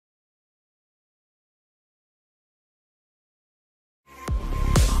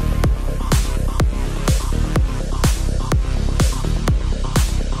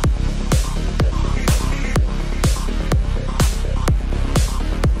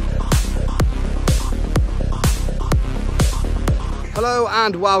Hello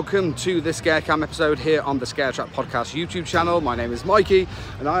and welcome to this ScareCam episode here on the ScareTrack Podcast YouTube channel. My name is Mikey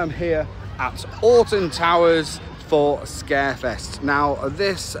and I am here at Alton Towers for Scarefest. Now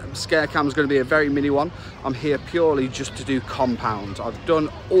this ScareCam is going to be a very mini one. I'm here purely just to do compound. I've done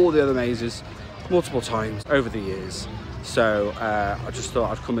all the other mazes multiple times over the years. So I just thought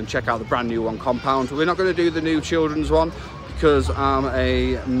I'd come and check out the brand new one, compound. We're not going to do the new children's one because I'm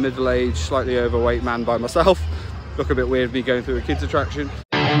a middle-aged, slightly overweight man by myself. Look a bit weird me going through a kids attraction.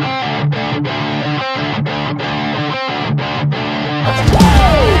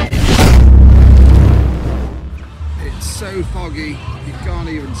 It's so foggy, you can't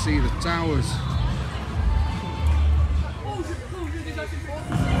even see the towers.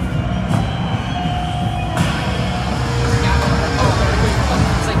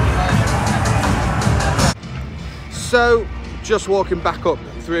 So, just walking back up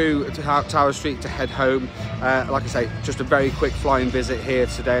through to Tower Street to head home. Like I say, just a very quick flying visit here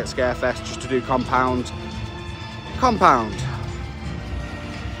today at Scarefest, just to do compound. I'm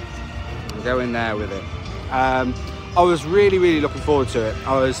going there with it. I was really looking forward to it.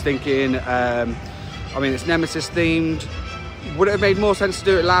 I was thinking, I mean, it's Nemesis themed. Would it have made more sense to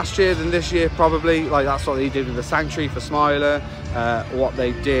do it last year than this year? Probably. Like, that's what they did with the Sanctuary for Smiler, what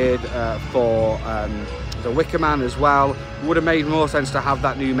they did for the Wicker Man as well. Would have made more sense to have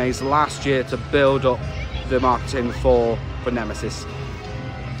that new maze last year to build up the marketing for Nemesis.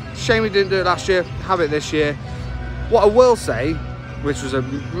 Shame we didn't do it last year. Have it this year. What I will say, which was a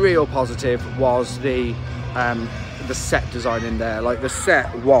real positive, was the set design in there. Like, the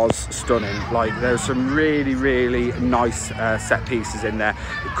set was stunning. Like, there's some really nice set pieces in there.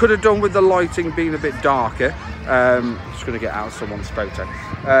 It could have done with the lighting being a bit darker. I'm just going to get out someone's photo.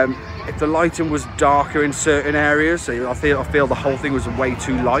 If the lighting was darker in certain areas, so I feel the whole thing was way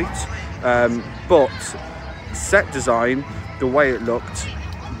too light. But set design, the way it looked,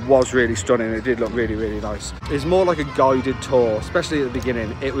 was really stunning. It did look really nice. It's more like a guided tour, especially at the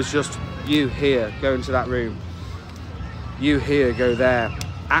beginning. It was just you here, go into that room. You here, go there.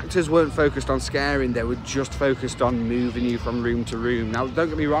 Actors weren't focused on scaring, they were just focused on moving you from room to room. Now, don't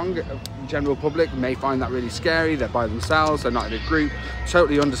get me wrong, the general public may find that really scary. They're by themselves, they're not in a group.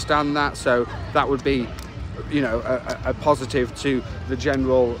 Totally understand that. So that would be, you know, a positive to the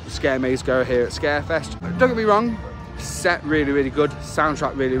general scare maze goer here at Scarefest. Don't get me wrong, set really good,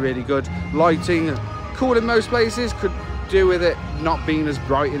 soundtrack really good, lighting cool in most places, could do with it not being as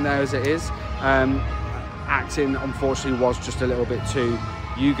bright in there as it is. Acting unfortunately was just a little bit too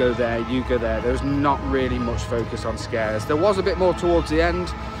you go there, you go there. There's not really much focus on scares. There was a bit more towards the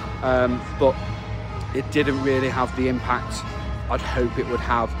end, but it didn't really have the impact I'd hope it would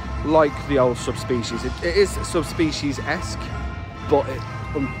have, like the old Subspecies. It is Subspecies-esque, but it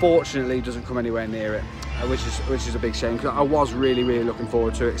unfortunately doesn't come anywhere near it, which is a big shame, because I was really looking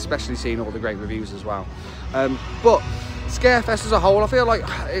forward to it, especially seeing all the great reviews as well. But Scarefest as a whole, I feel like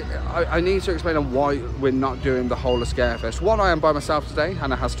I need to explain on why we're not doing the whole of Scarefest. One, I am by myself today,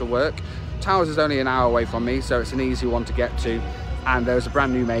 Hannah has to work. Towers is only an hour away from me, so it's an easy one to get to. And there's a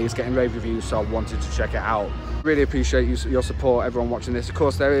brand new maze getting rave reviews, so I wanted to check it out. Really appreciate your support, everyone watching this. Of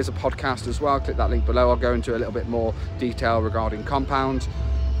course, there is a podcast as well. Click that link below. I'll go into a little bit more detail regarding compound.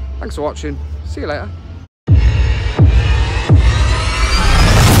 Thanks for watching. See you later.